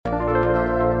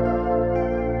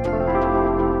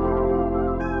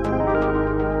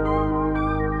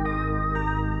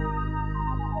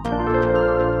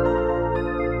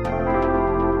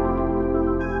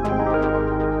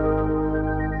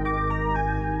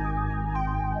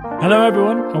Hello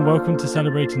everyone and welcome to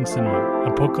Celebrating Cinema,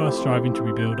 a podcast striving to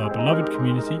rebuild our beloved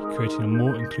community, creating a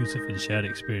more inclusive and shared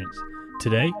experience.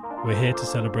 Today, we're here to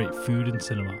celebrate food and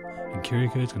cinema, and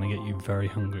Kiriko is going to get you very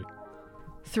hungry.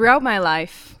 Throughout my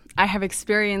life, I have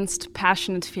experienced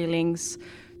passionate feelings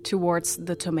towards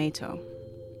the tomato.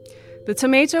 The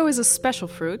tomato is a special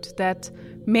fruit that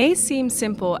may seem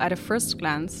simple at a first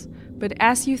glance, but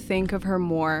as you think of her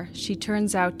more, she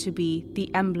turns out to be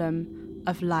the emblem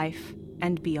of life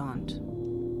and beyond.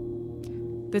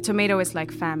 The tomato is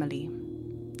like family,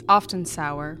 often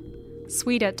sour,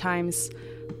 sweet at times,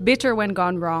 bitter when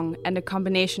gone wrong, and a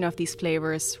combination of these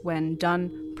flavors when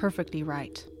done perfectly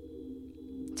right.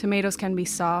 Tomatoes can be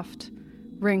soft,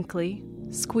 wrinkly,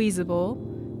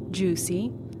 squeezable,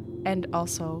 juicy, and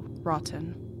also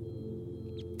rotten.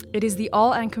 It is the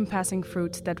all-encompassing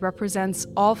fruit that represents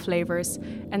all flavors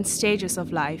and stages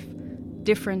of life,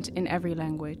 different in every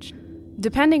language.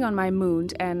 Depending on my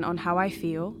mood and on how I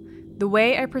feel, the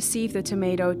way I perceive the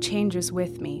tomato changes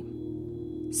with me.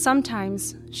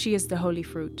 Sometimes she is the holy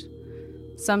fruit.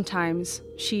 Sometimes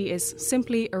she is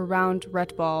simply a round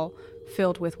red ball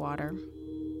filled with water.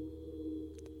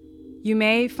 You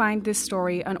may find this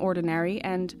story unordinary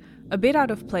and a bit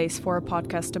out of place for a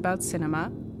podcast about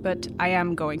cinema, but I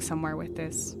am going somewhere with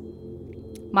this.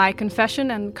 My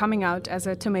confession and coming out as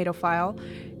a tomatophile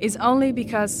is only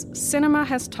because cinema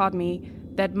has taught me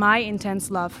that my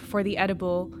intense love for the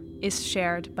edible is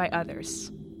shared by others.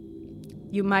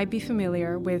 You might be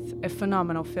familiar with a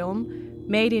phenomenal film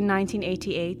made in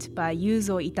 1988 by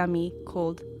Yuzo Itami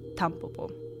called Tampopo.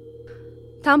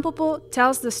 Tampopo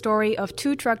tells the story of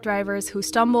two truck drivers who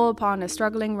stumble upon a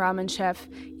struggling ramen chef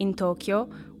in Tokyo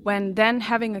when then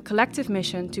having a collective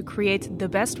mission to create the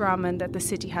best ramen that the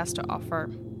city has to offer.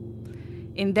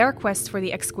 In their quest for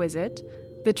the exquisite,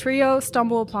 the trio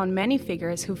stumble upon many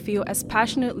figures who feel as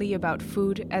passionately about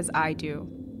food as I do.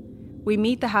 We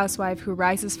meet the housewife who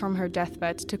rises from her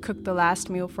deathbed to cook the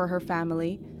last meal for her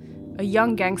family, a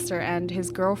young gangster and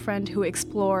his girlfriend who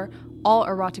explore all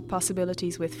erotic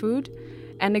possibilities with food,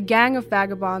 and a gang of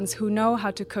vagabonds who know how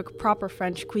to cook proper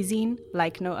French cuisine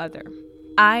like no other.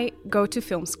 I go to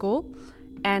film school,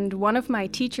 and one of my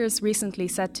teachers recently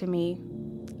said to me,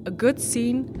 "A good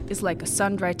scene is like a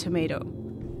sun-dried tomato,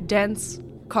 dense,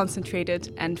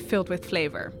 concentrated, and filled with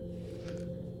flavor."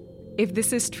 If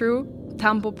this is true,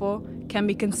 Tampopo can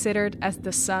be considered as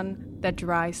the sun that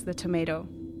dries the tomato.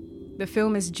 The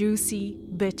film is juicy,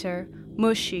 bitter,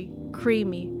 mushy,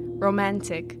 creamy,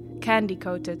 romantic,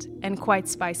 candy-coated, and quite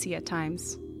spicy at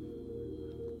times.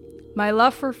 My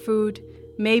love for food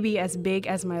may be as big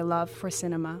as my love for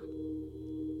cinema.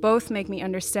 Both make me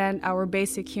understand our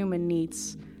basic human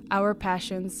needs, our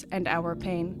passions, and our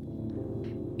pain.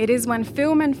 It is when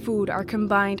film and food are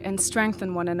combined and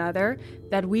strengthen one another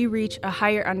that we reach a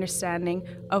higher understanding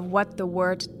of what the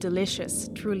word delicious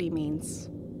truly means.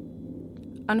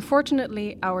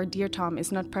 Unfortunately, our dear Tom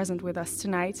is not present with us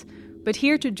tonight, but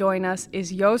here to join us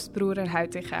is Joost Broeren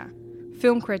Huyteringa,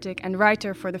 film critic and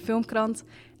writer for the Filmkrant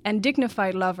and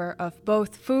dignified lover of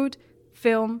both food,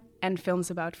 film, and films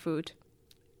about food.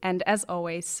 And as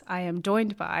always, I am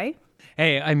joined by...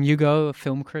 Hey, I'm Hugo, a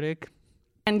film critic.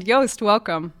 And Joost,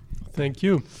 welcome. Thank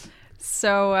you.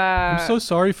 So I'm so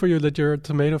sorry for you that you're a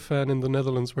tomato fan in the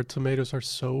Netherlands where tomatoes are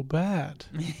so bad.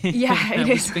 Yeah, I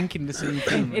was thinking the same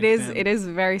thing. It is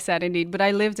very sad indeed. But I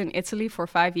lived in Italy for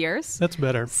 5 years. That's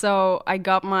better. So I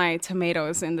got my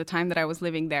tomatoes in the time that I was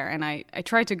living there, and I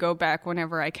try to go back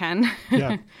whenever I can.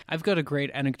 Yeah. I've got a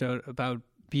great anecdote about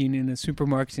being in a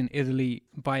supermarket in Italy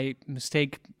by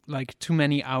mistake, like too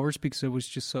many hours, because I was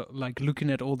just so, like looking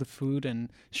at all the food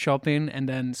and shopping, and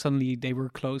then suddenly they were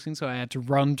closing, so I had to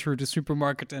run through the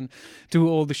supermarket and do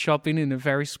all the shopping in a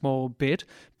very small bit.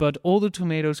 But all the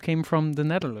tomatoes came from the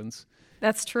Netherlands.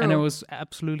 That's true. And I was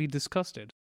absolutely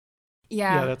disgusted.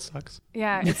 Yeah, that sucks.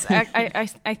 Yeah, it's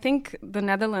I think the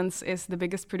Netherlands is the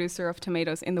biggest producer of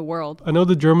tomatoes in the world. I know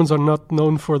the Germans are not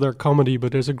known for their comedy,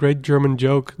 but there's a great German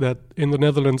joke that in the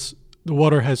Netherlands, the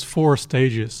water has 4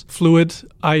 stages: fluid,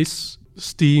 ice,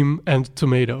 steam, and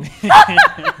tomato.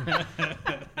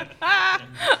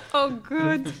 Oh,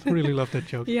 good. Really love that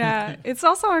joke. Yeah, it's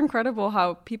also incredible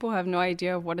how people have no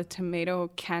idea of what a tomato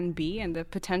can be and the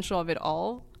potential of it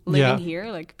all living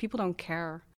here. Like, people don't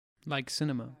care. Like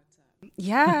cinema.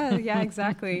 Yeah,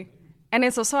 exactly. And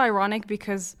it's also ironic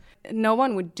because no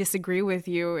one would disagree with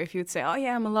you if you'd say, "Oh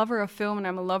yeah, I'm a lover of film and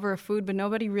I'm a lover of food," but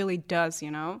nobody really does, you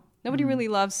know? Nobody really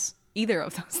loves either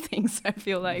of those things, I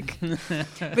feel like.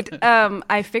 But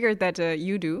I figured that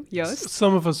you do, Joost.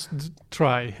 Some of us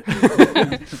try.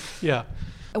 Yeah.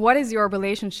 What is your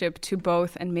relationship to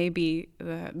both and maybe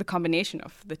the combination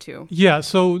of the two? Yeah,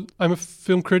 so I'm a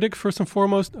film critic first and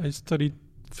foremost. I studied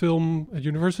film at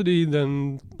university,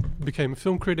 then became a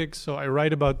film critic, so I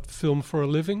write about film for a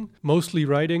living, mostly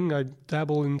writing. I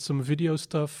dabble in some video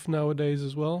stuff nowadays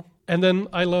as well. And then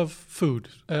I love food.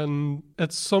 And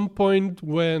at some point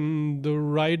when the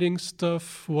writing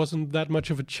stuff wasn't that much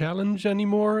of a challenge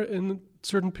anymore in a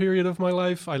certain period of my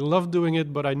life, I loved doing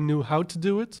it, but I knew how to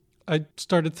do it. I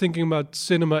started thinking about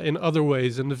cinema in other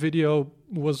ways, and the video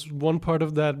was one part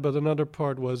of that, but another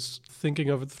part was thinking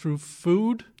of it through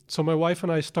food. So my wife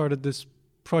and I started this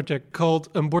project called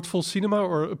Een Bord Vol Cinema,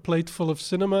 or A Plate Full of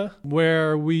Cinema,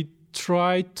 where we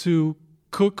try to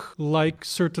cook like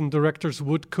certain directors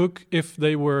would cook if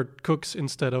they were cooks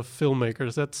instead of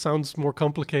filmmakers. That sounds more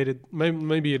complicated.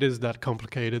 Maybe it is that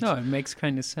complicated. No, it makes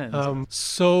kind of sense.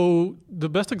 So the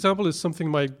best example is something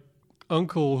my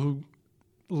uncle, who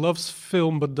loves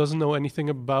film but doesn't know anything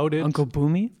about it. Uncle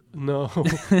Boomy? No,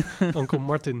 Uncle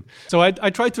Martin. So I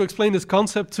tried to explain this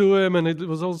concept to him, and it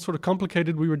was all sort of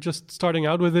complicated. We were just starting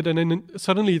out with it, and then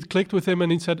suddenly it clicked with him,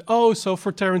 and he said, "Oh, so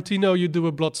for Tarantino you do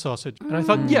a blood sausage." And I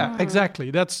thought, yeah,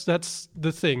 exactly. That's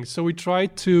the thing. So we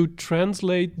tried to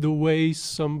translate the way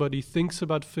somebody thinks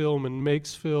about film and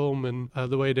makes film, and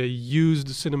the way they use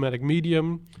the cinematic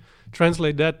medium,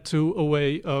 translate that to a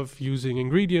way of using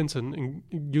ingredients and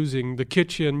using the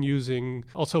kitchen, using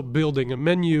also building a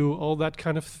menu, all that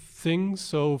kind of thing.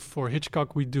 So for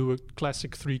Hitchcock, we do a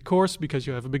classic 3-course because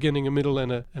you have a beginning, a middle,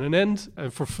 and an end.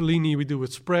 And for Fellini, we do a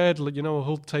spread, a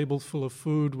whole table full of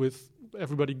food with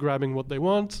everybody grabbing what they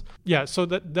want. Yeah, so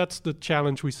that's the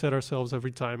challenge we set ourselves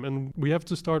every time. And we have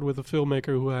to start with a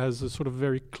filmmaker who has a sort of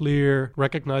very clear,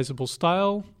 recognizable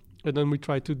style. And then we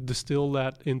try to distill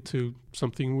that into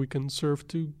something we can serve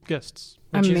to guests.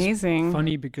 Which Amazing. Is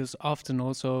funny because often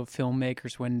also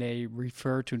filmmakers, when they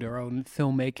refer to their own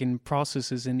filmmaking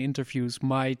processes in interviews,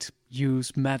 might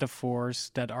use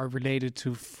metaphors that are related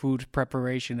to food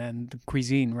preparation and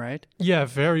cuisine, right? Yeah,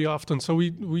 very often. So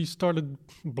we started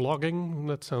blogging,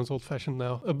 that sounds old-fashioned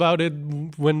now, about it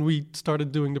when we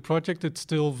started doing the project. It's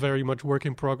still very much work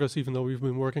in progress, even though we've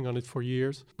been working on it for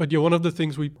years. But yeah, one of the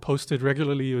things we posted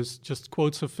regularly is just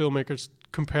quotes of filmmakers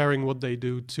comparing what they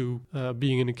do to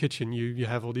being in a kitchen. You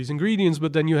have all these ingredients,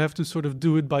 but then you have to sort of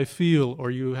do it by feel,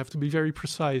 or you have to be very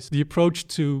precise. The approach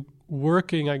to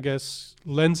working, I guess,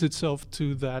 lends itself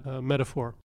to that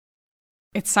metaphor.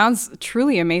 It sounds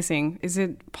truly amazing. Is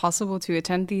it possible to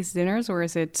attend these dinners, or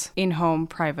is it in-home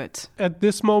private? At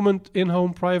this moment,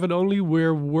 in-home private only.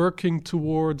 We're working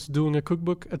towards doing a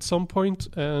cookbook at some point.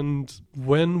 And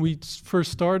when we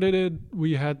first started it,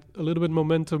 we had a little bit of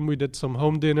momentum. We did some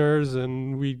home dinners,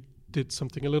 and we did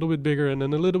something a little bit bigger, and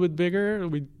then a little bit bigger.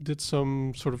 We did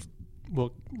some sort of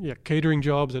catering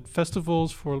jobs at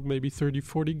festivals for maybe 30,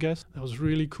 40 guests. That was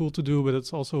really cool to do, but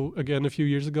it's also, again, a few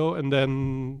years ago. And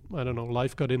then, I don't know,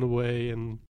 life got in the way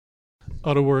and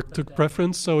other work took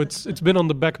preference. So it's been on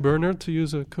the back burner, to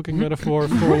use a cooking metaphor,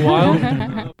 for a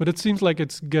while. But it seems like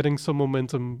it's getting some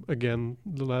momentum again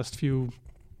the last few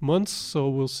months. So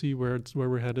we'll see where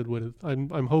we're headed with it.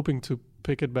 I'm hoping to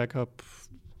pick it back up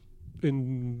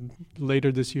in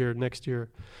later this year, next year,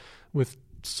 with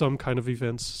some kind of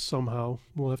events somehow.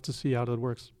 We'll have to see how that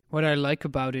works. What I like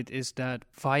about it is that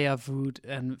via food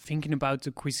and thinking about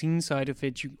the cuisine side of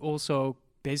it, you also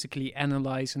basically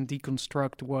analyze and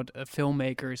deconstruct what a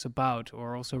filmmaker is about,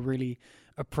 or also really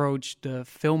approach the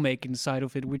filmmaking side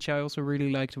of it, which I also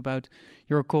really liked about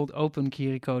your Cold Open,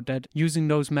 Kiriko, that using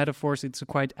those metaphors, it's a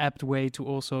quite apt way to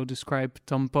also describe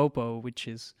Tampopo, which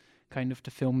is kind of the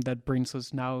film that brings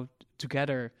us now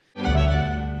together.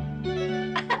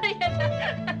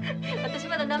 私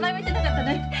まだ名前も言ってなかった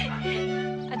ね。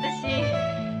私、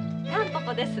タンポ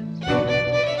ポです。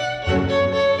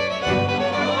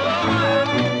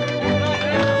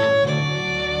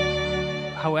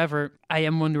However, I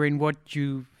am wondering what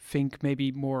you think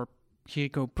maybe more,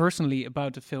 Kiriko, personally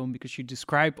about the film, because you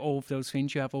describe all of those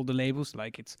things. You have all the labels,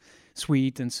 like it's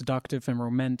sweet and seductive and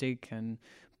romantic and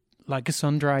like a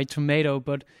sun-dried tomato,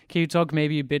 but can you talk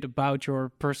maybe a bit about your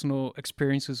personal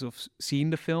experiences of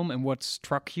seeing the film and what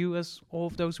struck you as all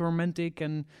of those romantic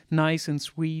and nice and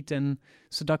sweet and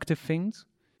seductive things?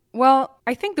 Well,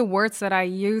 I think the words that I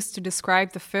use to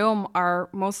describe the film are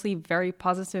mostly very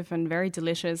positive and very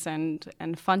delicious and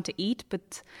fun to eat.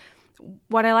 But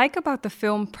what I like about the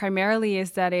film primarily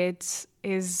is that it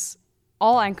is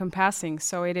all-encompassing.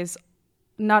 So it is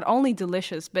not only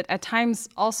delicious, but at times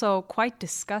also quite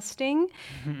disgusting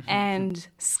and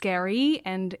scary.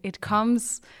 And it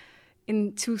comes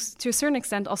to a certain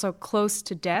extent also close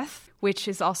to death, which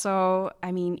is also,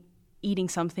 I mean, eating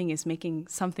something is making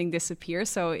something disappear.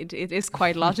 So it is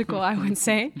quite logical, I would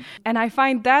say. And I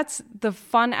find that's the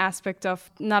fun aspect of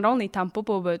not only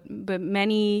Tampopo, but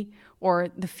many or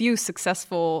the few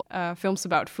successful films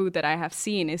about food that I have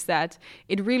seen, is that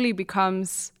it really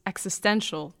becomes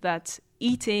existential, that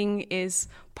eating is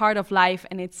part of life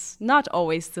and it's not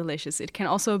always delicious. It can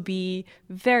also be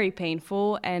very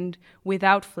painful and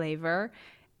without flavor.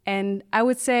 And I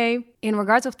would say, in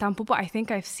regards of Tampopo, I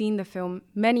think I've seen the film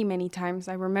many, many times.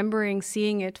 I remember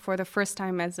seeing it for the first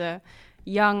time as a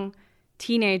young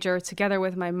teenager together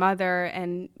with my mother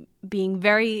and being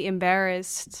very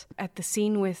embarrassed at the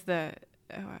scene with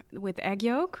egg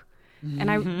yolk.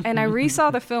 And I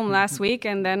resaw the film last week,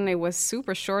 and then it was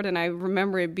super short, and I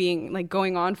remember it being like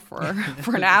going on for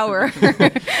an hour.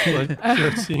 But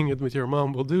sure, seeing it with your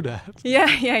mom will do that.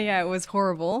 Yeah. It was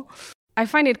horrible. I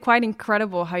find it quite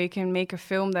incredible how you can make a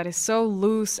film that is so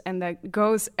loose and that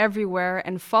goes everywhere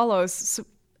and follows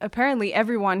apparently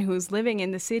everyone who's living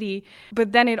in the city.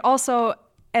 But then it also,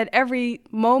 at every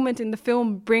moment in the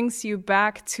film, brings you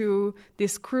back to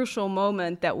this crucial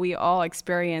moment that we all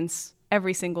experience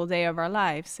every single day of our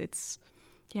lives. It's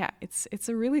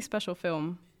a really special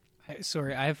film.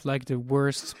 Sorry, I have like the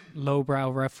worst lowbrow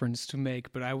reference to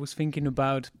make, but I was thinking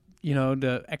about,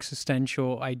 the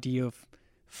existential idea of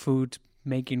food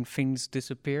making things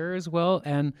disappear as well.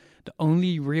 And the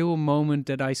only real moment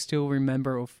that I still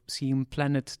remember of seeing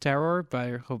Planet Terror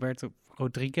by Roberto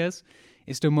Rodriguez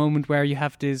is the moment where you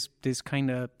have this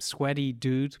kind of sweaty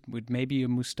dude with maybe a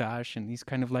mustache, and he's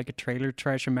kind of like a trailer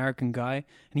trash American guy,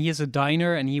 and he has a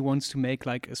diner and he wants to make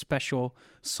like a special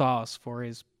sauce for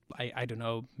his, I don't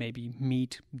know, maybe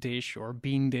meat dish or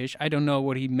bean dish. I don't know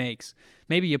what he makes.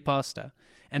 Maybe a pasta.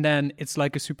 And then it's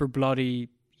like a super bloody,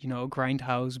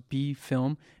 grindhouse B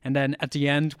film. And then at the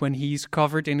end, when he's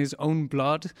covered in his own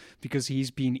blood because he's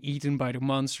been eaten by the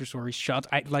monsters or he's shot,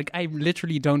 I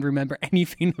literally don't remember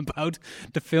anything about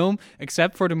the film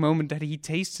except for the moment that he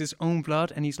tastes his own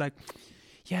blood and he's like,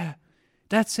 yeah,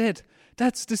 that's it.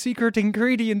 That's the secret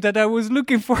ingredient that I was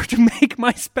looking for to make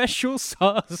my special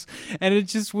sauce. And it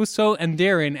just was so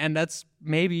endearing. And that's,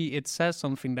 maybe it says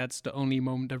something. That's the only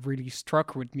moment that really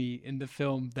struck with me in the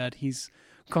film, that he's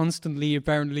constantly,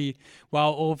 apparently,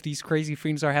 while all of these crazy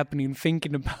things are happening,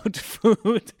 thinking about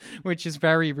food, which is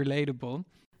very relatable.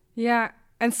 Yeah,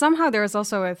 and somehow there's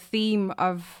also a theme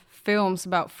of films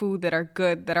about food that are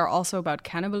good that are also about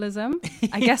cannibalism.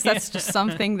 I guess that's just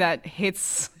something that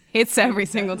hits every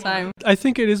single time. I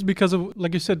think it is because of,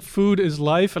 like you said, food is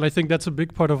life, and I think that's a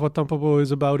big part of what Tampopo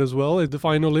is about as well. The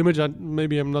final image,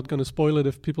 maybe I'm not going to spoil it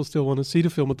if people still want to see the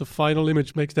film, but the final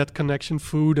image makes that connection,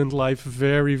 food and life,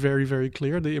 very, very, very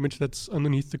clear. The image that's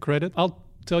underneath the credit. I'll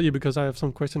tell you because I have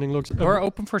some questioning looks. We're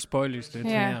open for spoilers, dude.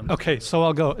 Yeah. Okay, so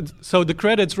I'll go. So the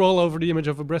credits roll over the image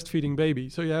of a breastfeeding baby.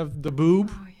 So you have the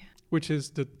boob, which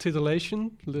is the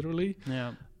titillation, literally.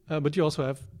 Yeah. But you also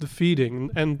have the feeding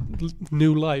and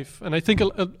new life. And I think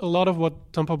a lot of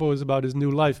what Tampopo is about is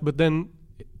new life. But then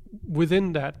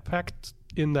within that, packed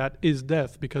in that, is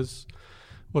death. Because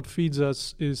what feeds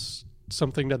us is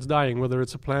something that's dying, whether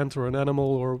it's a plant or an animal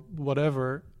or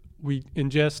whatever we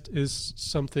ingest is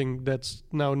something that's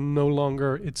now no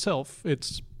longer itself.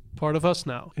 It's part of us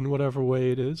now, in whatever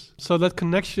way it is. So that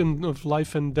connection of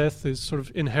life and death is sort of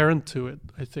inherent to it,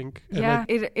 I think. And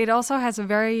it also has a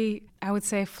very, I would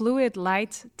say, fluid,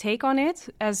 light take on it.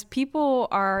 As people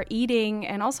are eating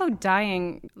and also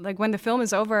dying, like when the film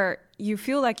is over, you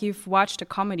feel like you've watched a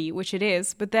comedy, which it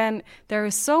is, but then there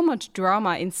is so much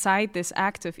drama inside this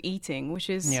act of eating, which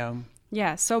is,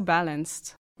 so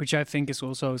balanced. Which I think is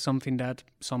also something that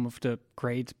some of the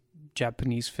great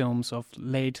Japanese films of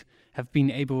late have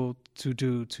been able to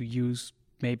do, to use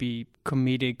maybe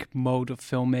comedic mode of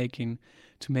filmmaking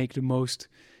to make the most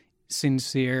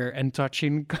sincere and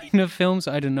touching kind of films.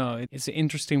 I don't know. It's an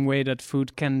interesting way that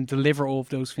food can deliver all of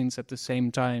those things at the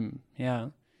same time. Yeah.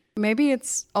 Maybe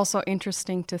it's also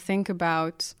interesting to think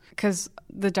about, because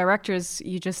the directors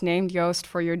you just named, Joost,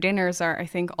 for your dinners are, I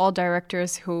think, all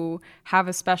directors who have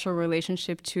a special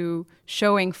relationship to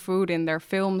showing food in their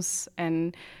films.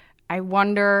 And I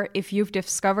wonder if you've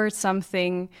discovered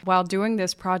something while doing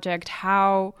this project,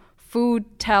 how food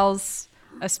tells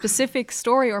a specific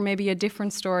story or maybe a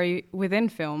different story within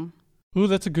film. Oh,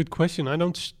 that's a good question. I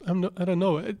don't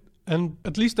know. And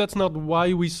at least that's not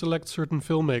why we select certain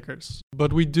filmmakers.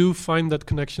 But we do find that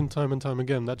connection time and time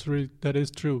again. That is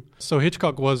true. So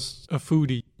Hitchcock was a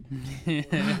foodie.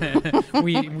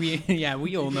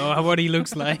 we all know what he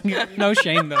looks like. No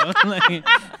shame though.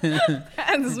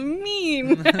 That's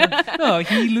mean. No,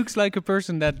 he looks like a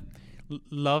person that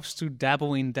loves to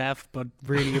dabble in death, but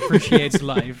really appreciates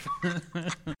life.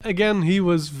 Again, he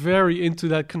was very into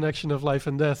that connection of life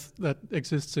and death that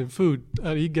exists in food.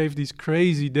 He gave these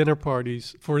crazy dinner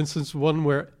parties. For instance, one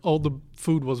where all the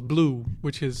food was blue,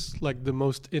 which is like the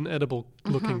most inedible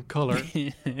looking color.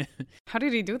 How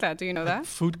did he do that? Do you know that?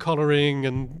 Food coloring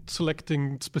and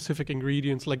selecting specific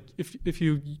ingredients. Like if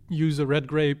you use a red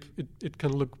grape, it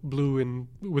can look blue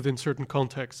within certain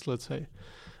contexts, let's say.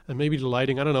 And maybe the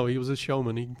lighting, I don't know, he was a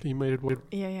showman. He made it work.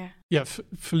 Yeah. Yeah,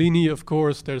 Fellini, of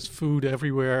course, there's food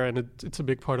everywhere, and it's a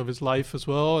big part of his life as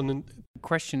well. And then, the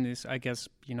question is, I guess,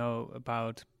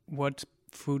 about what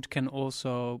food can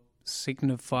also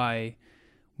signify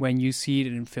when you see it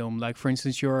in film. Like, for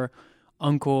instance, your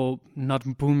uncle, not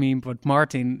Boomy, but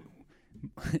Martin...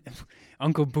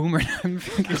 Uncle Boomer, I'm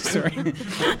thinking, sorry.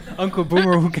 Uncle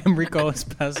Boomer who can recall his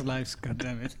past lives,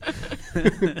 goddammit.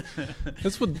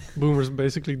 That's what boomers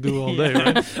basically do all day,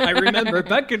 right? I remember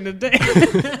back in the day.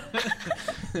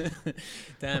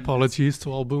 Damn. Apologies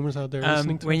to all boomers out there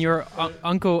listening to when us. your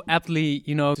uncle aptly,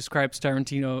 describes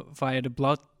Tarantino via the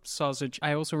blood sausage,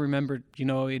 I also remember,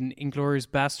 in Inglourious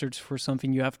Bastards, for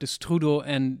something you have the strudel,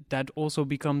 and that also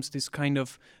becomes this kind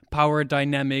of power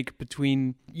dynamic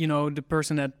between, the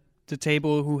person at the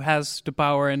table who has the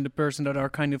power and the person that are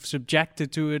kind of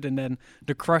subjected to it, and then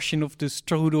the crushing of the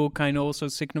strudel kind of also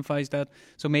signifies that.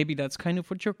 So maybe that's kind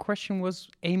of what your question was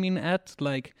aiming at,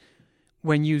 like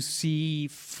when you see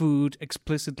food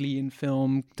explicitly in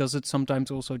film, does it sometimes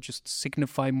also just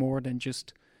signify more than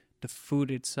just the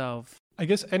food itself? I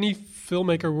guess any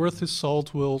filmmaker worth his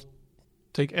salt will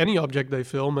take any object they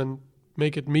film and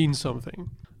make it mean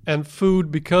something. And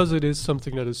food, because it is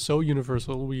something that is so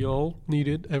universal, we all need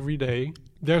it every day,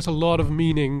 there's a lot of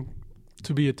meaning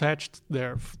to be attached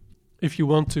there. If you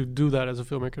want to do that as a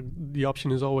filmmaker, the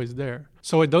option is always there.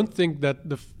 So I don't think that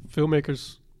the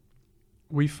filmmakers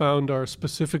we found are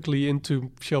specifically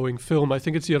into showing film. I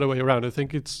think it's the other way around. I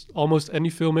think it's almost any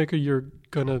filmmaker you're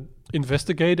going to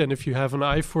investigate, and if you have an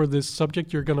eye for this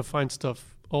subject, you're going to find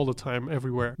stuff all the time,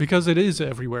 everywhere. Because it is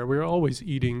everywhere. We're always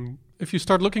eating. If you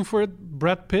start looking for it,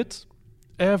 Brad Pitt,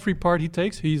 every part he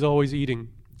takes, he's always eating.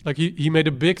 Like he made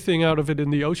a big thing out of it in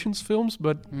the Ocean's films,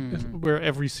 but where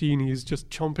every scene he's just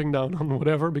chomping down on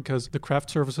whatever because the craft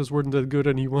services weren't that good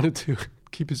and he wanted to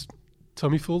keep his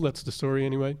tummy full. That's the story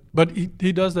anyway. But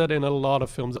he does that in a lot of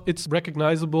films. It's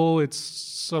recognizable. It's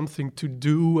something to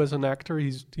do as an actor.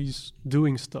 He's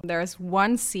doing stuff. There's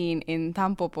one scene in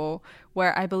Tampopo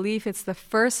where I believe it's the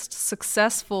first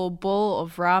successful bowl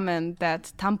of ramen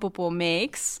that Tampopo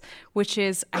makes, which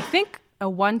is, I think, a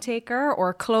one-taker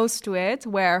or close to it,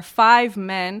 where 5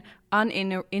 men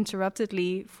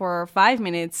uninterruptedly for 5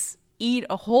 minutes eat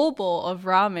a whole bowl of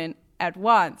ramen at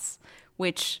once,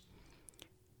 which...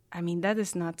 I mean, that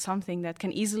is not something that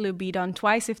can easily be done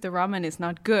twice if the ramen is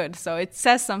not good. So it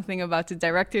says something about the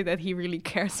director that he really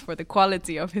cares for the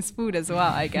quality of his food as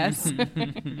well, I guess.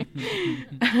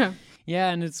 Yeah,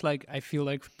 and it's like, I feel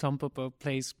like Tampopo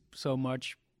plays so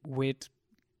much with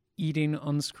eating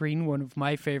on screen. One of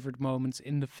my favorite moments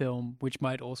in the film, which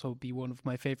might also be one of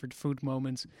my favorite food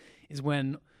moments, is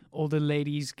when all the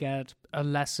ladies get a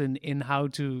lesson in how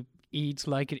to eat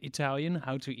like an Italian,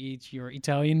 how to eat your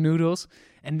Italian noodles,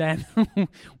 and then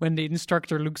when the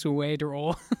instructor looks away, they're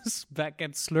all back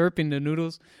at slurping the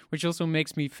noodles, which also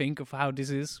makes me think of how this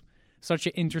is such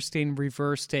an interesting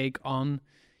reverse take on,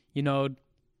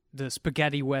 the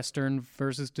spaghetti Western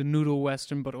versus the noodle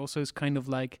Western, but also is kind of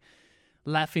like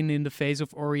laughing in the face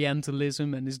of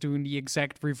Orientalism and is doing the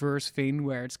exact reverse thing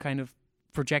where it's kind of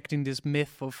projecting this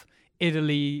myth of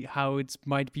Italy, how it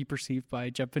might be perceived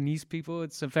by Japanese people.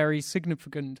 It's a very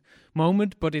significant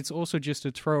moment, but it's also just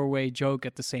a throwaway joke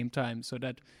at the same time. So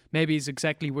that maybe is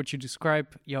exactly what you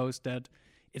describe, Joost, that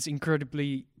it's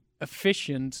incredibly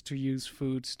efficient to use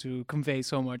food to convey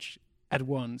so much at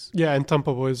once. Yeah, and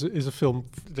Tampopo is a film.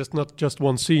 There's not just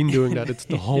one scene doing that. It's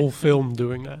the whole film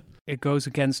doing that. It goes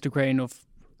against the grain of,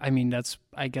 I mean, that's,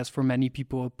 I guess, for many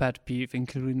people a pet peeve,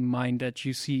 including mine, that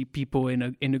you see people in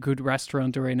a good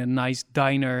restaurant or in a nice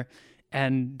diner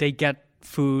and they get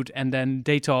food and then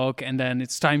they talk and then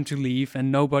it's time to leave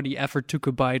and nobody ever took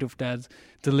a bite of that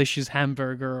delicious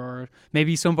hamburger, or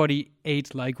maybe somebody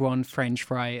ate like one French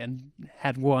fry and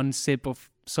had one sip of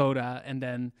soda and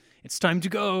then it's time to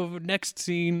go, next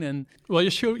scene. And well,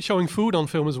 showing food on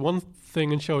film is one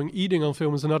thing and showing eating on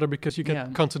film is another, because you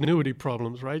get continuity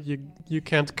problems, right? You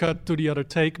can't cut to the other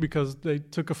take because they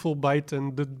took a full bite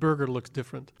and the burger looks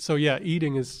different. So yeah,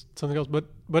 eating is something else,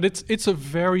 but it's a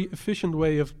very efficient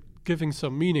way of giving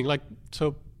some meaning. Like,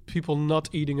 so people not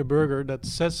eating a burger that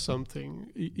says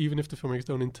something, even if the filmmakers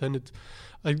don't intend it.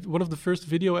 One of the first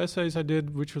video essays I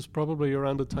did, which was probably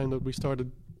around the time that we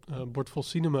started Bordvol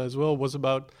Cinema as well, was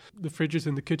about the fridges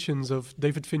in the kitchens of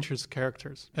David Fincher's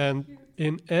characters. And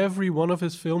in every one of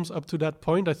his films up to that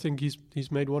point, I think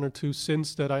he's made one or two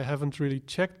since that I haven't really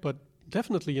checked, but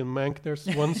definitely in Mank there's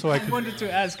one. So I wanted to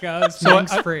ask how's So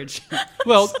Mank's I- fridge.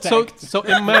 Well, so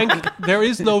in Mank there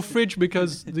is no fridge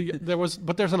because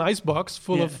there's an ice box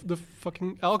full Yeah. of the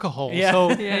fucking alcohol. Yeah. So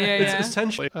Yeah. it's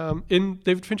essentially in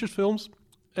David Fincher's films,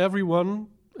 every one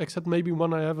except maybe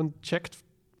one I haven't checked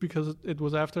because it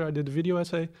was after I did the video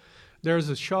essay. There's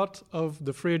a shot of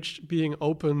the fridge being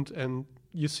opened and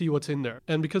you see what's in there.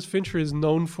 And because Fincher is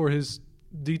known for his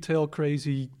detail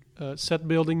crazy set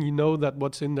building, you know that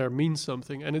what's in there means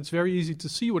something, and it's very easy to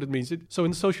see what it means. So in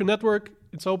The Social Network,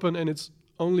 it's open and it's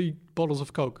only bottles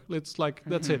of Coke. It's like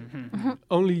that's it,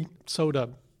 only soda,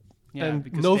 Yeah, and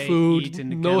because no they food, eat in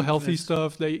the no camp- healthy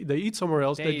stuff. They eat somewhere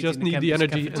else. They eat just in the need the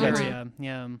campus energy, and that's it. cafeteria.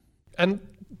 Yeah. And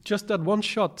just that one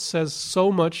shot says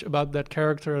so much about that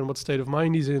character and what state of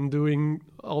mind he's in, doing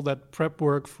all that prep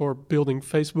work for building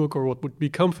Facebook or what would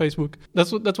become Facebook.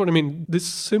 That's what I mean. This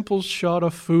simple shot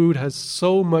of food has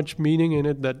so much meaning in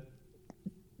it that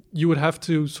you would have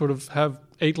to sort of have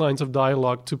 8 lines of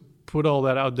dialogue to put all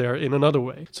that out there in another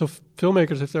way. So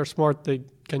filmmakers, if they're smart, they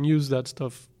can use that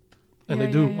stuff, and they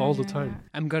do all the time.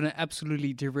 I'm going to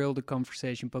absolutely derail the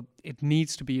conversation, but it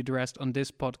needs to be addressed on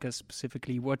this podcast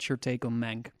specifically. What's your take on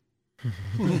Mank?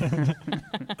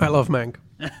 I love Mank.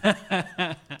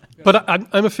 But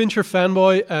I'm a Fincher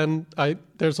fanboy, and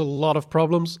there's a lot of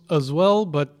problems as well,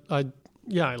 but I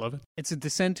love it. It's a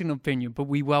dissenting opinion, but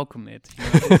we welcome it. You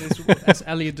know, it is, as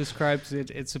Elliot describes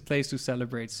it, it's a place to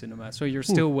celebrate cinema. So you're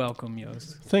still welcome,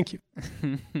 Joost. Thank you.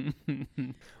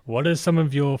 What are some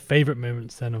of your favorite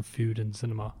moments then of food in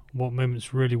cinema? What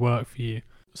moments really work for you?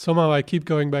 Somehow I keep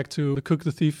going back to The Cook,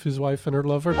 the Thief, His Wife, and Her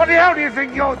Lover. What the hell do you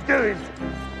think you're doing?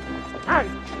 Hey,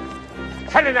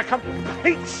 telling a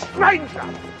complete stranger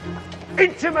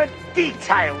intimate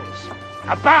details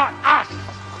about us.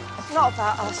 It's not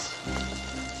about us.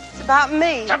 It's about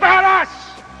me. It's about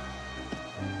us.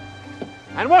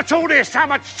 And what's all this? How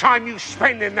much time you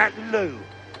spend in that loo?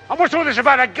 And what's all this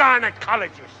about a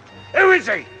gynecologist? Who is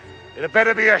he? It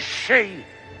better be a she.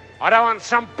 I don't want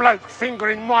some bloke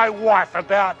fingering my wife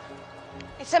about.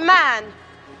 It's a man.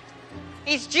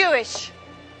 He's Jewish.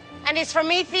 And he's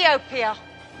from Ethiopia.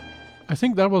 I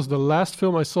think that was the last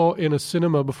film I saw in a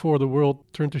cinema before the world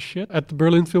turned to shit at the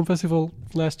Berlin Film Festival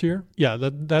last year. Yeah,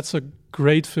 that's a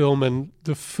great film, and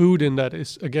the food in that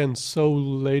is, again, so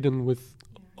laden with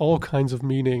all kinds of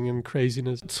meaning and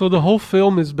craziness. So the whole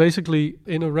film is basically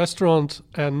in a restaurant,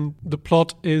 and the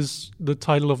plot is the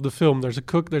title of the film. There's a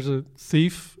cook, there's a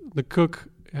thief. The cook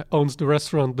owns the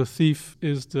restaurant. The thief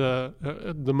is the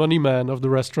money man of the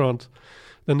restaurant.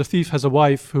 Then the thief has a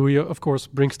wife who he, of course,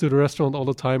 brings to the restaurant all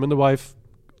the time. And the wife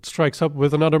strikes up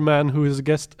with another man who is a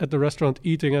guest at the restaurant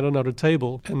eating at another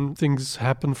table. And things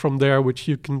happen from there, which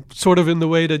you can sort of in the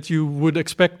way that you would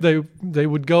expect they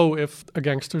would go if a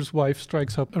gangster's wife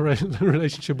strikes up a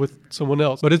relationship with someone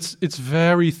else. But it's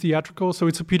very theatrical. So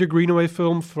it's a Peter Greenaway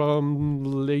film from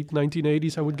late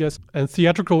 1980s, I would guess. And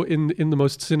theatrical in the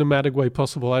most cinematic way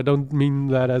possible. I don't mean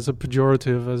that as a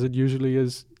pejorative, as it usually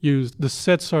is used. The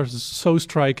sets are so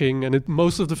striking, and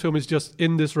most of the film is just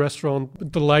in this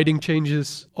restaurant. The lighting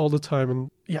changes all the time,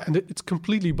 and it's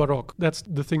completely Baroque. That's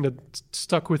the thing that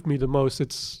stuck with me the most.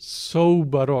 It's so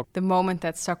Baroque. The moment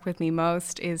that stuck with me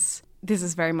most is, this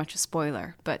is very much a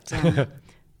spoiler, but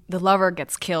the lover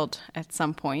gets killed at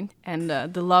some point. And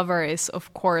the lover is,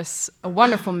 of course, a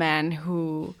wonderful man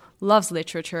who loves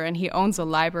literature, and he owns a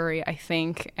library, I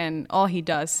think, and all he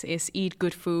does is eat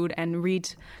good food and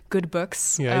read good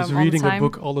books. Yeah, he's all the reading a time.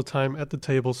 book all the time at the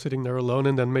table, sitting there alone,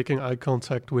 and then making eye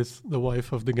contact with the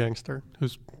wife of the gangster,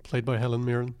 who's played by Helen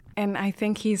Mirren. And I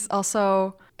think he's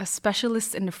also a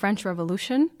specialist in the French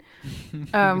Revolution,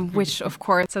 which, of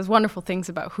course, says wonderful things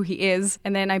about who he is.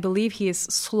 And then I believe he is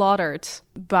slaughtered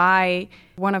by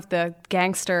one of the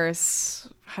gangsters.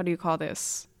 How do you call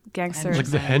this? Gangsters.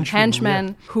 Like the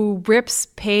henchman, who rips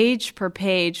page per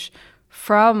page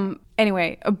from,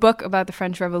 anyway, a book about the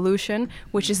French Revolution,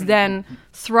 which is then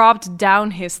throbbed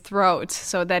down his throat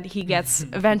so that he gets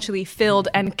eventually filled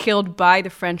and killed by the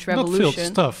French Revolution. Not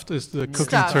filled, stuffed is the cooking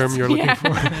Stuffed, term you're looking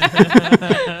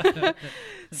for.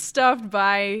 Stuffed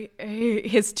by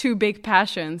his two big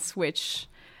passions, which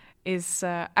is,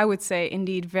 I would say,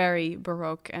 indeed very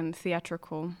Baroque and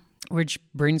theatrical. Which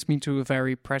brings me to a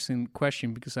very pressing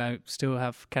question, because I still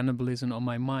have cannibalism on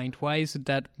my mind. Why is it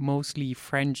that mostly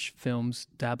French films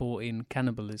dabble in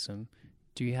cannibalism?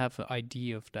 Do you have an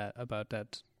idea of that about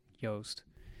that, Joost?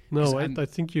 No, 'Cause I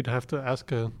think you'd have to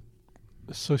ask a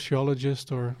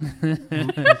sociologist or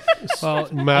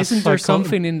Well, mass isn't there psycho-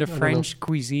 something in the I don't know. French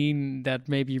cuisine that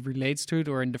maybe relates to it,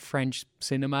 or in the French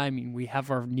cinema? I mean, we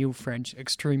have our new French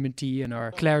extremity and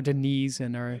our Claire Denis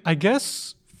and our... I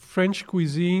guess French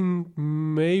cuisine,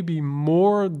 maybe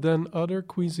more than other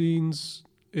cuisines,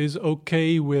 is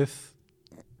okay with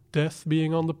death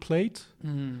being on the plate.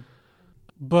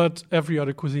 But every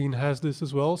other cuisine has this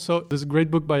as well. So there's a great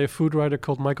book by a food writer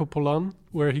called Michael Pollan,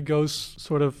 where he goes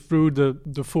sort of through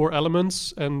the 4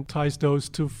 elements and ties those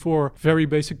to 4 very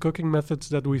basic cooking methods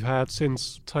that we've had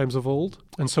since times of old.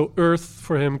 And so earth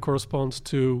for him corresponds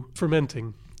to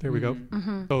fermenting. There we go.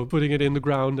 So putting it in the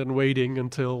ground and waiting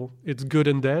until it's good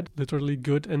and dead, literally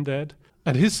good and dead.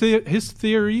 And his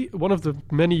theory, one of the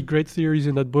many great theories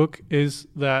in that book, is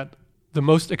that the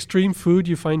most extreme food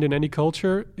you find in any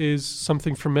culture is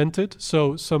something fermented,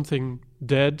 so something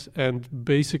dead and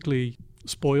basically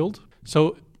spoiled.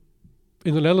 So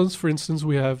in the Netherlands, for instance,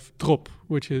 we have drop,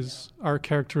 which is our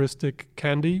characteristic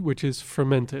candy, which is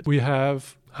fermented. We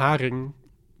have haring,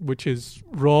 which is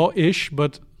raw-ish,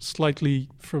 but slightly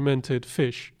fermented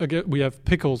fish. Again, we have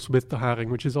pickles with the haring,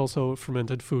 which is also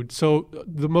fermented food. So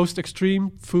the most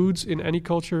extreme foods in any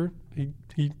culture,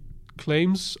 he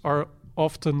claims, are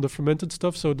often the fermented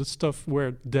stuff, so the stuff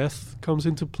where death comes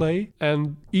into play.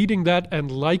 And eating that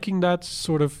and liking that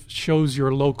sort of shows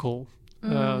you're local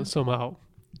somehow.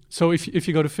 So if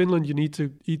you go to Finland, you need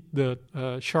to eat the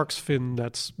shark's fin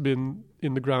that's been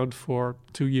in the ground for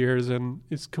 2 years and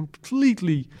is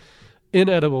completely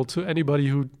inedible to anybody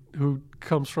who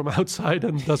comes from outside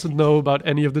and doesn't know about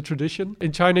any of the tradition.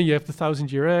 In China, you have the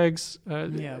 1,000-year eggs.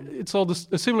 It's all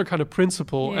a similar kind of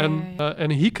principle.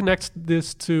 And he connects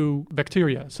this to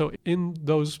bacteria. So in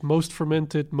those most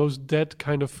fermented, most dead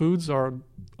kind of foods are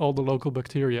all the local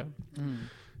bacteria.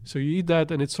 So you eat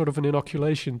that and it's sort of an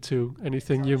inoculation to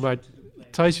anything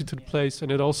ties you to the place.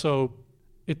 And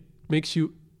it makes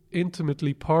you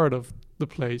intimately part of the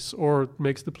place, or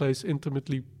makes the place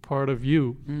intimately part of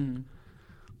you.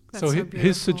 So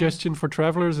his suggestion for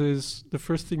travelers is the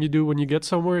first thing you do when you get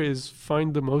somewhere is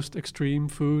find the most extreme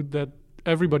food that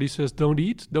everybody says don't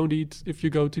eat. Don't eat if you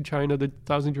go to China, the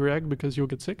 1,000-year egg, because you'll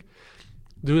get sick.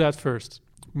 Do that first.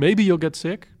 Maybe you'll get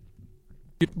sick,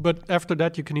 but after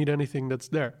that you can eat anything that's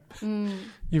there.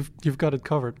 You've got it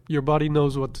covered. Your body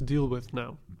knows what to deal with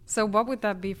now. So what would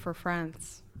that be for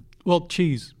France? Well,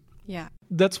 cheese. Yeah.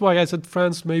 That's why I said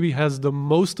France maybe has the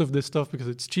most of this stuff, because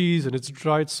it's cheese and it's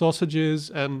dried sausages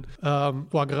and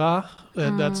foie gras,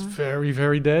 and that's very,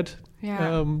 very dead.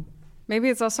 Yeah. Maybe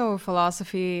it's also a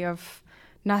philosophy of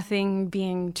nothing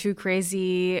being too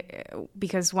crazy,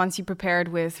 because once you prepare it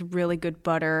with really good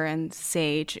butter and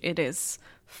sage, it is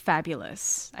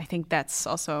fabulous. I think that's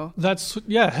also... That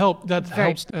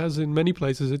helps, as in many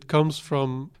places. It comes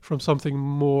from something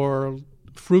more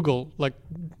frugal, like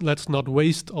let's not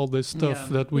waste all this stuff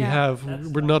that we have.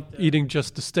 We're not eating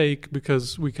just the steak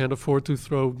because we can't afford to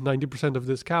throw 90% of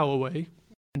this cow away.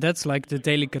 That's like the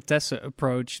delicatessen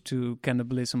approach to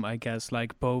cannibalism, I guess.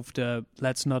 Like both the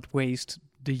let's not waste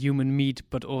the human meat,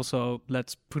 but also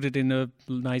let's put it in a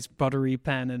nice buttery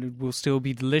pan and it will still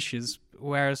be delicious.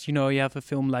 Whereas, you have a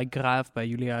film like Grave by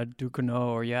Julia Ducournau,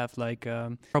 or you have like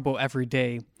Trouble Every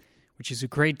Day, which is a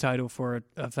great title for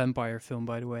a vampire film,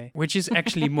 by the way. Which is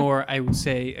actually more, I would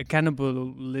say, a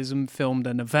cannibalism film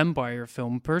than a vampire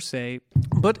film per se.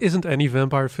 But isn't any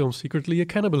vampire film secretly a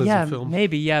cannibalism film?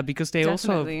 Maybe, because they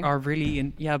Definitely. also are really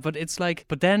in... Yeah, but it's like...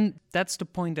 But then that's the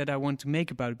point that I want to make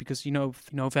about it, because,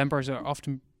 vampires are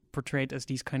often portrayed as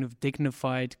these kind of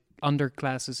dignified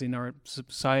underclasses in our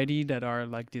society that are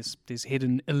like this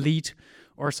hidden elite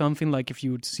or something. Like if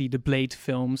you would see the Blade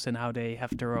films and how they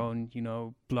have their own,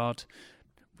 blood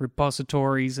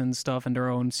repositories and stuff and their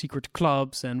own secret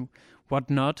clubs and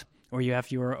whatnot. Or you have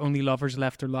your Only Lovers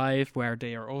Left Alive, where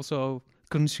they are also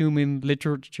consuming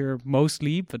literature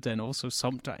mostly, but then also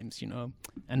sometimes,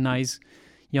 a nice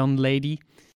young lady.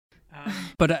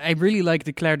 But I really like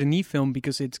the Claire Denis film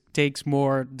because it takes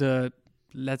more the,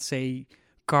 let's say,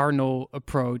 carnal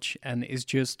approach and is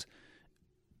just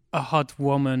a hot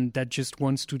woman that just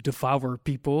wants to devour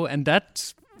people, and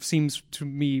that seems to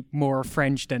me more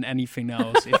French than anything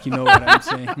else, if you know what I'm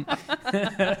saying.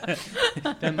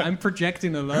 Then I'm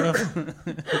projecting a lot of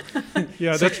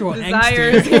sexual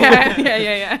desires. angst.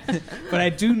 Yeah. But I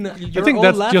do know. I think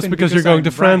that's just because you're going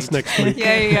to France next week.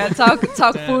 Yeah.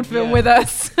 Talk food film with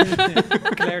us.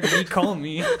 Claire Denis, call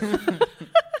me.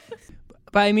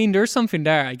 But I mean, there's something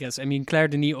there, I guess. I mean, Claire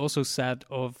Denis also said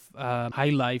of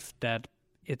High Life that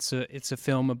it's a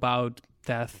film about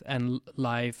death and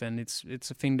life, and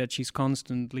it's a thing that she's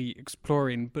constantly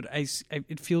exploring. But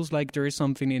it feels like there is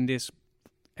something in this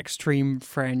extreme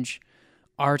French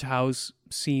art house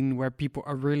scene where people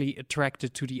are really attracted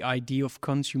to the idea of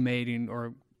consummating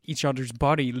or each other's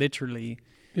body, literally.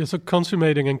 Yeah, so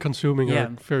consummating and consuming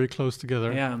are very close together.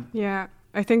 Yeah,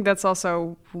 I think that's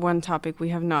also one topic we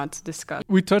have not discussed.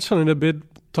 We touched on it a bit,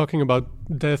 talking about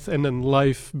death and then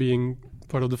life being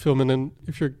part of the film. And then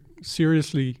if you're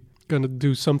seriously going to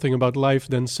do something about life,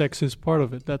 then sex is part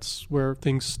of it. That's where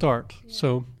things start. Yeah.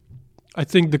 So I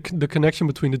think the connection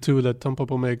between the two that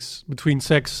Tampopo makes between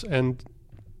sex and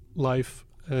life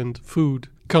and food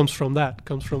comes from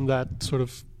that sort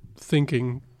of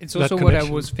thinking. It's also what I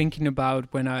was thinking about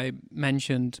when I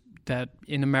mentioned that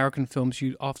in American films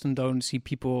you often don't see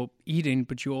people eating,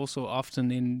 but you also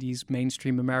often in these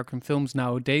mainstream American films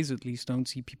nowadays at least don't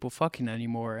see people fucking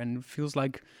anymore. And it feels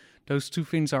like those two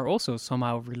things are also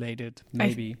somehow related,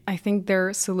 maybe. I think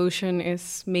their solution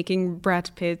is making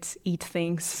Brad Pitt eat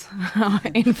things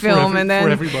in film, and then for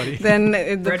everybody. Then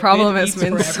the problem is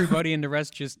for everybody, and the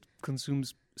rest just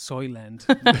consumes Soylent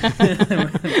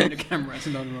when the camera's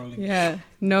not rolling. Yeah,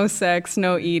 no sex,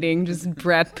 no eating, just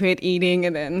Brad Pitt eating,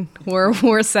 and then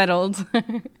we're settled.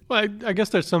 Well, I guess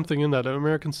there's something in that.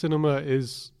 American cinema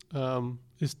is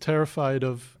terrified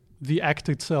of the act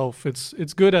itself.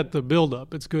 It's good at the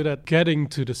build-up. It's good at getting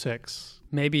to the sex.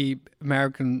 Maybe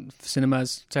American cinema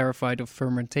is terrified of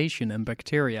fermentation and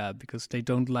bacteria because they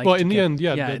don't like. Well, in the end,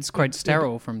 it's quite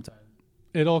sterile from time.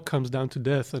 It all comes down to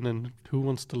death, and then who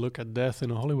wants to look at death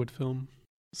in a Hollywood film?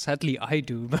 Sadly, I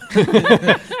do.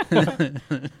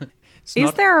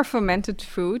 Is there a fermented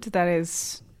food that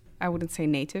is, I wouldn't say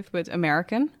native, but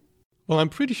American? Well, I'm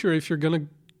pretty sure if you're going to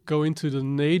go into the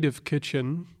native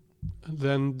kitchen,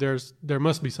 then there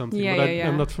must be something.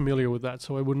 I'm not familiar with that,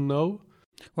 so I wouldn't know.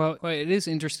 Well, it is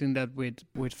interesting that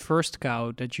with First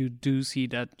Cow that you do see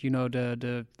that,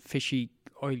 the fishy,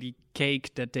 oily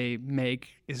cake that they make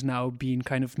is now being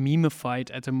kind of memified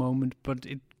at the moment, but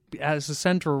it has a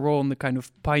central role in the kind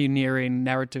of pioneering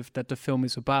narrative that the film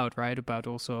is about, right? About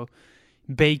also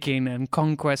baking and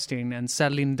conquesting and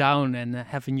settling down and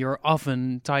having your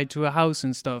oven tied to a house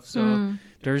and stuff. So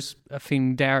there's a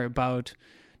thing there about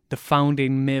the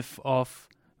founding myth of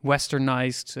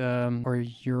westernized or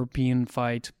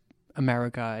European-fied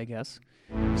America, I guess.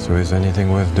 So is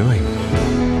anything worth doing?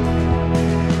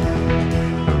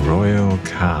 A royal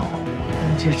cow.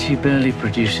 And yet she barely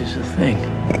produces a thing.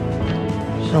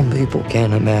 Some people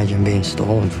can't imagine being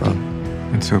stolen from.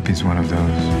 Let's hope he's one of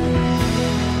those.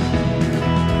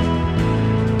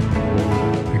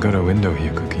 We got a window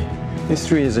here, Cookie.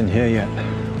 History isn't here yet.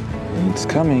 It's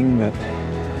coming, but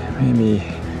maybe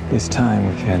this time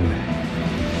we can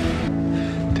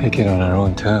take it on our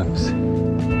own terms.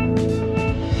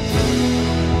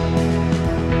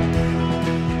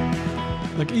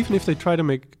 Like, even if they try to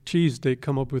make cheese, they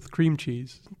come up with cream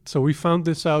cheese. So we found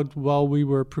this out while we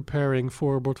were preparing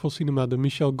for Bordvol Cinema, the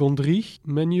Michel Gondry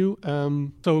menu.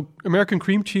 So American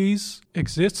cream cheese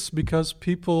exists because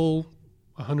people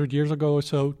 100 years ago or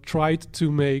so tried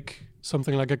to make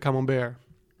something like a camembert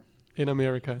in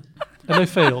America. And they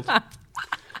failed.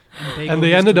 And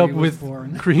they ended up with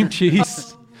cream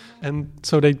cheese. And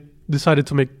so they decided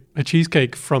to make a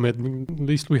cheesecake from it. At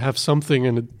least we have something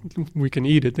and we can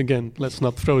eat it. Again, let's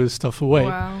not throw this stuff away.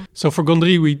 Wow. So for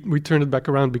Gondry, we turned it back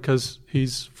around because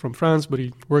he's from France, but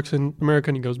he works in America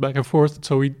and he goes back and forth.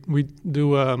 So we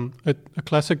do a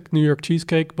classic New York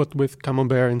cheesecake, but with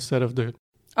camembert instead of the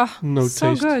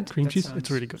no-taste cream cheese. It's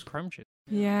really good. Scrumptious.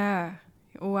 Yeah.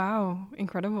 Wow.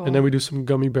 Incredible. And then we do some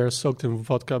gummy bears soaked in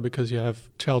vodka because you have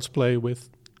child's play with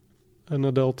an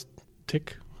adult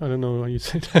tick. I don't know how you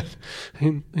say that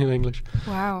in English.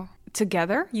 Wow.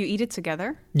 Together? You eat it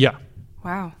together? Yeah.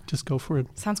 Wow. Just go for it.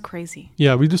 Sounds crazy.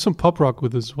 Yeah, we do some pop rock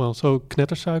with this as well. So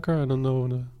knettersuiker, I don't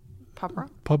know. Pop rock?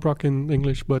 Pop rock in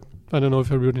English, but I don't know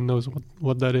if everybody knows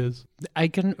what that is. I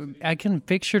can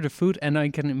picture the food, and I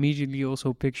can immediately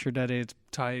also picture that it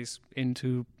ties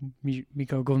into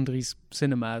Michel Gondry's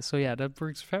cinema. So yeah, that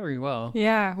works very well.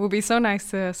 Yeah, it would be so nice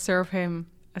to serve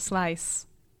him a slice.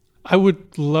 I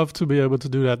would love to be able to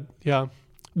do that, yeah.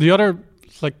 The other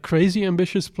crazy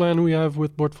ambitious plan we have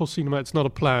with Bordvol Cinema, it's not a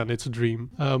plan, it's a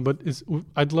dream. But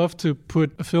I'd love to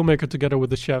put a filmmaker together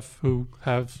with a chef who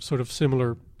have sort of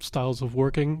similar styles of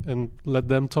working and let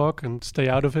them talk and stay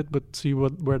out of it, but see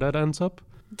where that ends up.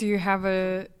 Do you have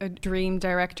a dream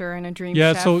director and a dream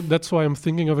chef? Yeah, so that's why I'm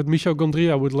thinking of it. Michel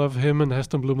Gondry, I would love him, and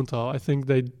Heston Blumenthal. I think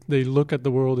they look at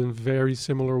the world in very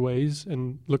similar ways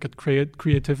and look at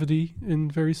creativity in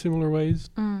very similar ways.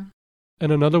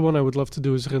 And another one I would love to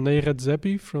do is René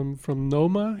Redzepi from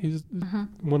Noma. He's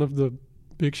one of the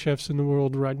big chefs in the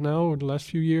world right now, or the last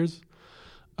few years.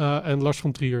 And Lars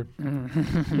von Trier.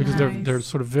 Because they're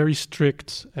sort of very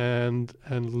strict and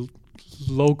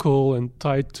local and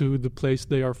tied to the place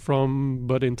they are from,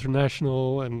 but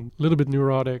international and a little bit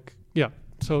neurotic. Yeah.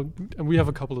 So and we have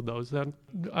a couple of those. That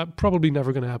probably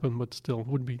never going to happen, but still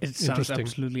would be interesting. It sounds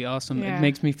absolutely awesome. Yeah. It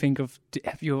makes me think of,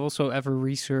 have you also ever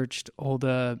researched all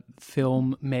the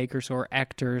filmmakers or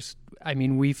actors? I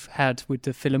mean, we've had with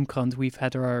the Filmkrant, we've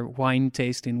had our wine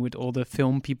tasting with all the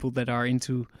film people that are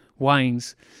into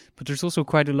wines. But there's also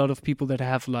quite a lot of people that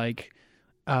have like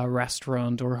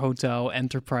restaurant or hotel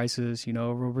enterprises. You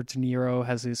know, Robert De Niro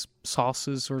has his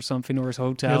sauces or something, or his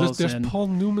hotels. Yeah, there's Paul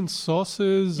Newman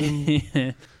sauces.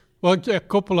 And well, yeah,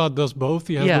 Coppola does both.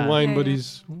 He has the wine, but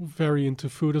he's very into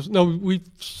food. No, we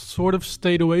sort of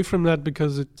stayed away from that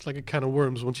because it's like a can of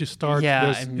worms. Once you start,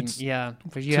 but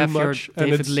you have your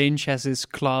David Lynch has his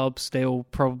clubs. They'll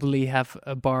probably have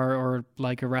a bar or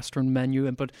like a restaurant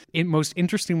menu. But the most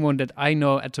interesting one that I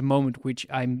know at the moment, which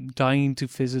I'm dying to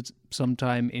visit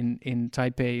sometime in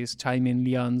Taipei, is Tai Min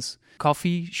Lian's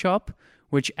coffee shop,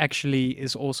 which actually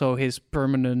is also his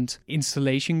permanent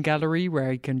installation gallery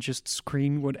where he can just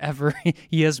screen whatever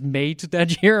he has made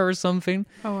that year or something.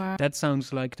 Oh, wow. That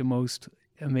sounds like the most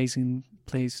amazing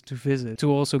place to visit,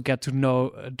 to also get to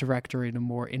know a director in a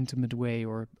more intimate way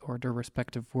or their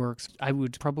respective works. I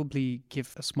would probably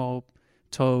give a small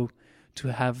toe to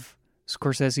have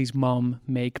Scorsese's mom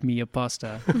make me a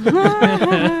pasta.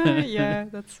 Yeah,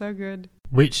 that's so good.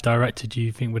 Which director do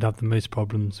you think would have the most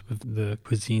problems with the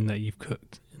cuisine that you've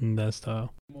cooked in their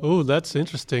style? Oh, that's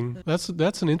interesting. That's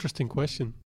an interesting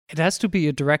question. It has to be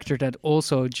a director that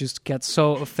also just gets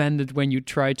so offended when you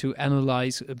try to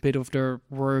analyze a bit of their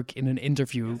work in an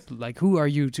interview. Like, who are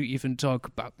you to even talk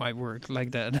about my work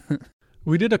like that?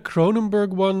 We did a Cronenberg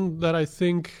one that I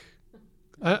think...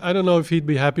 I don't know if he'd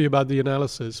be happy about the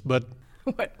analysis, but...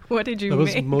 What did you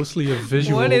make? That was mostly a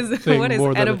visual thing. What is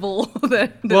more edible?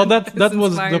 That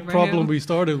was the problem we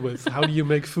started with. How do you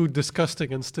make food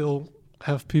disgusting and still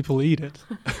have people eat it?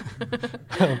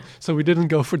 So we didn't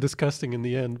go for disgusting in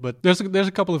the end. But there's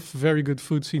a couple of very good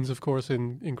food scenes, of course,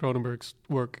 in Cronenberg's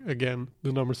work. Again,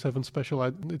 the number 7 special.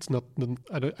 I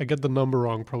get the number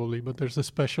wrong probably, but there's a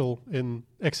special in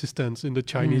Existence in the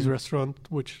Chinese restaurant,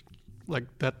 which like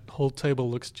that whole table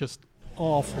looks just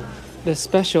awful. The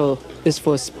special is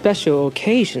for special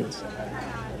occasions.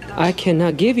 I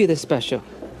cannot give you the special.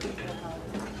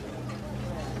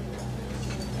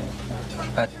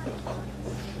 But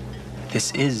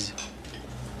this is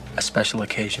a special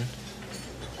occasion.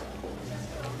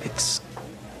 It's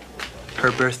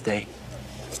her birthday.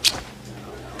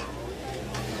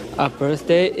 A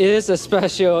birthday is a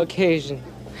special occasion.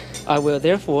 I will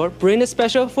therefore bring a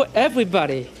special for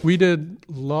everybody. We did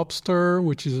lobster,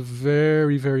 which is a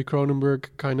very, very Cronenberg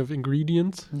kind of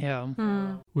ingredient. Yeah.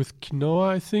 With quinoa,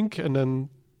 I think, and then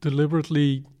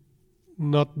deliberately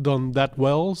not done that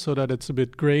well so that it's a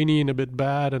bit grainy and a bit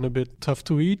bad and a bit tough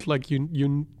to eat. Like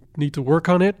you need to work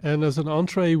on it. And as an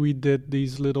entree, we did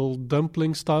these little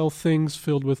dumpling style things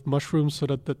filled with mushrooms so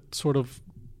that sort of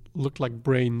looked like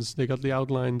brains. They got the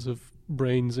outlines of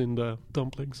brains in the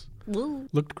dumplings. Ooh.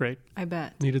 Looked great. I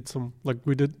bet. Needed some, like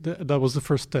we did, that was the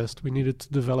first test. We needed to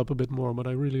develop a bit more, but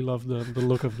I really love the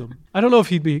look of them. I don't know if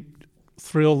he'd be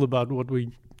thrilled about what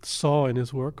we saw in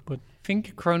his work, but... I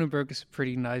think Cronenberg is a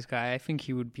pretty nice guy. I think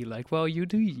he would be like, well, you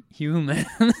do you, man.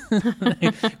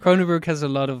 Cronenberg has a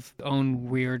lot of own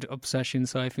weird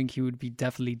obsessions, so I think he would be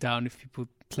definitely down if people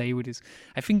play with his...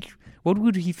 I think, what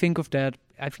would he think of that?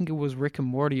 I think it was Rick and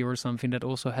Morty or something that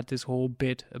also had this whole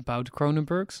bit about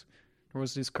Cronenberg's. There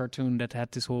was this cartoon that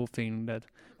had this whole thing that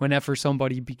whenever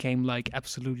somebody became like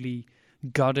absolutely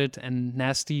gutted and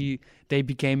nasty, they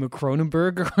became a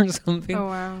Cronenberg or something. Oh,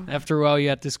 wow. After a while, you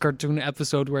had this cartoon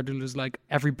episode where there was like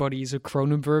everybody is a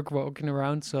Cronenberg walking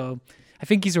around. So I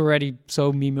think he's already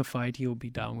so memified, he'll be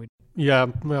down with it. Yeah,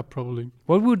 probably.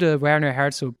 What would Werner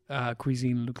Herzog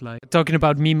cuisine look like? Talking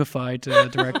about memified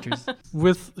directors.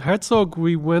 With Herzog,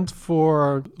 we went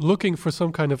for looking for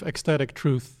some kind of ecstatic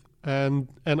truth. And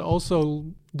also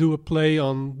do a play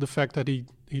on the fact that he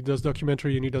does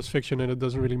documentary and he does fiction and it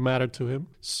doesn't really matter to him.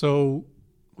 So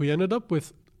we ended up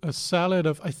with a salad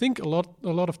of, I think, a lot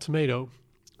of tomato,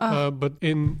 but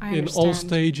in all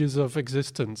stages of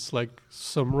existence, like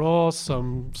some raw,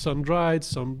 some sun-dried,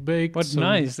 some baked. But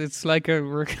nice. It's like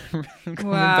we're coming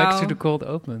back to the cold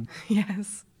open.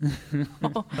 Yes.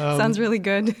 Sounds really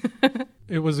good.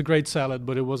 It was a great salad,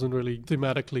 but it wasn't really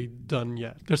thematically done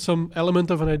yet. There's some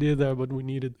element of an idea there, but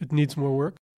it needs more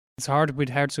work. It's hard with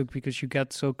Herzog because you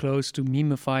get so close to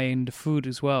memifying the food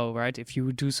as well, right? If you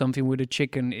would do something with a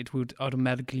chicken, it would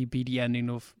automatically be the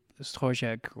ending of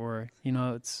Stróžek, or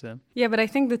it's yeah, but I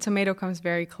think the tomato comes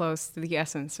very close to the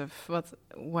essence of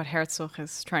what Herzog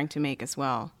is trying to make as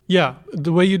well. Yeah,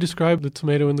 the way you describe the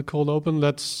tomato in the cold open,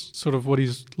 that's sort of what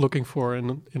he's looking for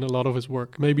in a lot of his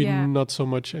work. Maybe not so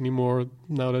much anymore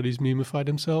now that he's memified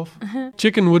himself.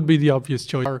 Chicken would be the obvious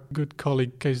choice. Our good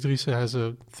colleague Kees Driessen has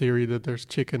a theory that there's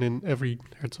chicken in every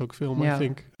Herzog film, I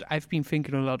think. I've been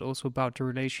thinking a lot also about the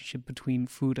relationship between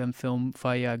food and film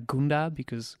via Gunda,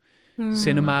 because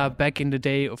cinema back in the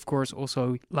day, of course,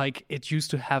 also like it used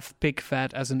to have pig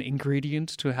fat as an ingredient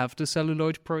to have the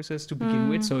celluloid process to begin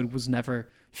with, so it was never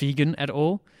vegan at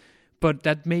all. But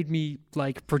that made me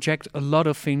like project a lot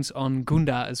of things on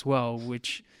Gunda as well,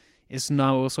 which is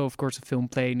now also, of course, a film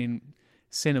playing in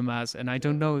cinemas. And I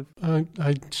don't know if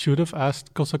I should have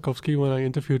asked Kosakowski when I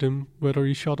interviewed him whether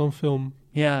he shot on film.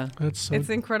 Yeah. It's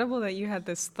incredible that you had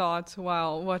this thought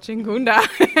while watching Gunda.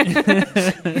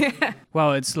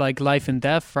 Well, it's like life and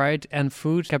death, right? And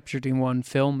food captured in one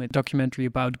film, a documentary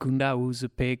about Gunda, who's a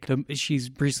pig. She's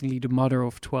recently the mother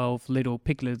of 12 little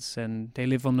piglets, and they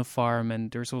live on the farm.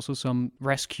 And there's also some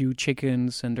rescue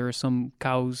chickens, and there are some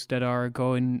cows that are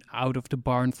going out of the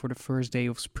barn for the first day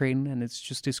of spring. And it's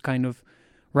just this kind of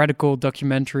radical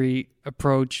documentary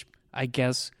approach, I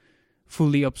guess,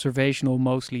 fully observational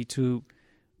mostly, to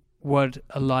what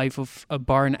a life of a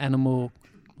barn animal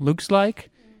looks like.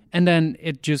 And then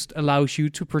it just allows you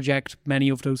to project many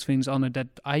of those things on it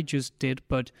that I just did,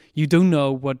 but you don't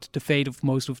know what the fate of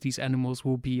most of these animals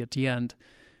will be at the end.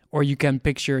 Or you can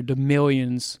picture the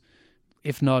millions,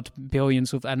 if not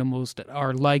billions, of animals that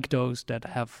are like those that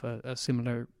have a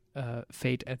similar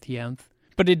fate at the end.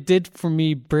 But it did, for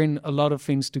me, bring a lot of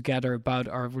things together about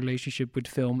our relationship with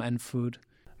film and food.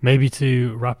 Maybe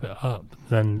to wrap it up,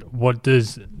 then, what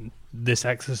does this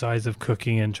exercise of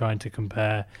cooking and trying to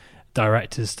compare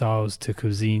directors' styles to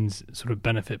cuisines sort of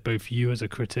benefit both you as a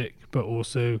critic, but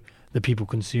also the people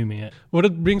consuming it? What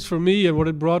it brings for me, and what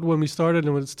it brought when we started,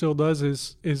 and what it still does,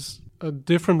 is a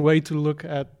different way to look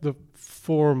at the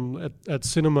form, at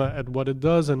cinema, at what it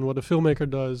does and what a filmmaker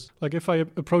does. Like if I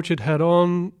approach it head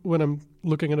on when I'm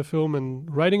looking at a film and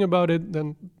writing about it,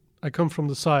 then I come from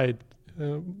the side.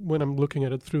 When I'm looking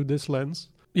at it through this lens.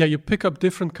 Yeah, you pick up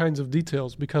different kinds of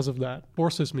details because of that. It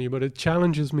forces me, but it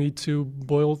challenges me to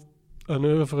boil an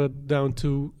oeuvre down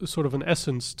to sort of an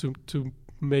essence, to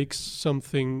make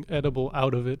something edible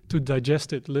out of it, to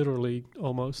digest it literally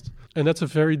almost. And that's a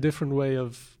very different way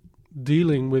of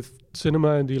dealing with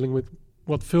cinema and dealing with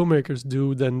what filmmakers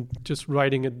do than just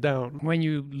writing it down. When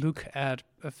you look at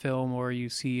a film or you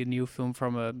see a new film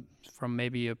from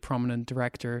maybe a prominent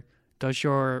director, does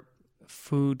your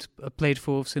a plate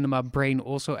full of cinema brain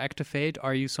also activate?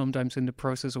 Are you sometimes in the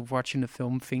process of watching a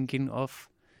film thinking of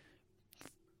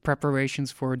preparations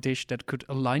for a dish that could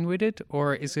align with it,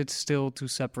 or is it still too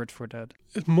separate for that?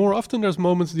 More often there's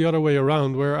moments the other way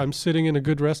around where I'm sitting in a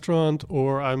good restaurant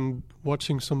or I'm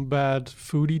watching some bad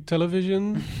foodie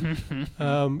television.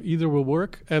 Either will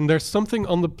work, and there's something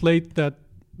on the plate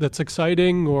that's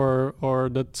exciting or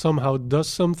that somehow does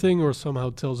something or somehow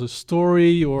tells a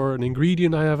story or an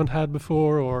ingredient I haven't had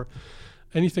before or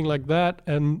anything like that.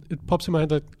 And it pops in my head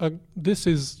that this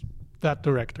is that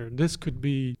director. This could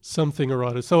be something or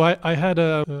other. So I had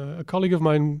a colleague of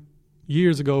mine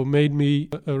years ago made me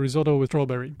a risotto with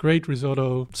strawberry. Great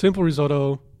risotto, simple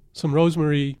risotto, some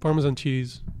rosemary, Parmesan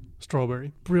cheese,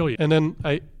 strawberry. Brilliant. And then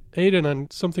I ate it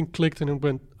and something clicked and it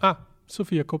went,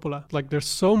 Sofia Coppola. Like there's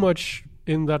so much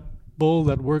in that bowl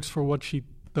that works for what she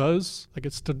does. Like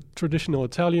it's the traditional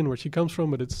Italian where she comes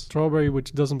from, but it's strawberry,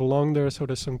 which doesn't belong there. So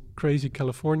there's some crazy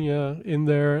California in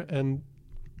there and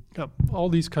all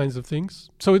these kinds of things.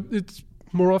 So it's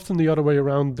more often the other way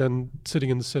around than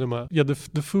sitting in the cinema. Yeah, the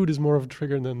food is more of a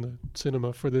trigger than the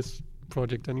cinema for this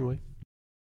project anyway.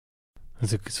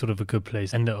 It's a sort of a good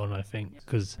place to end it on, I think,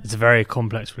 because it's a very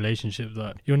complex relationship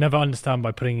that you'll never understand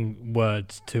by putting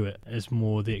words to it. It's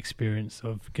more the experience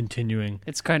of continuing.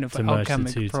 It's kind of an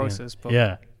alchemic process. But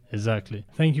yeah, exactly.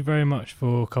 Thank you very much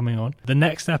for coming on. The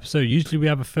next episode, usually we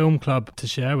have a film club to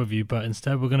share with you, but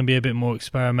instead we're going to be a bit more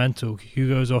experimental.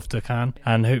 Hugo's off to Cannes,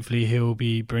 and hopefully he'll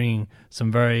be bringing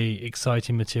some very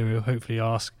exciting material, hopefully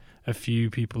ask a few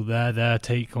people their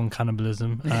take on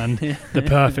cannibalism and the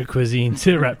perfect cuisine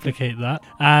to replicate that.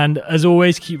 And as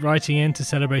always, keep writing in to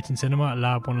Celebrating Cinema at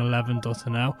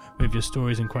lab111.nl with your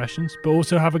stories and questions, but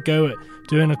also have a go at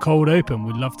doing a cold open.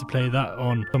 We'd love to play that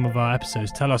on some of our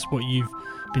episodes. Tell us what you've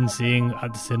been seeing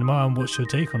at the cinema and what's your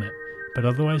take on it. But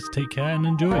otherwise, take care and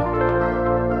enjoy.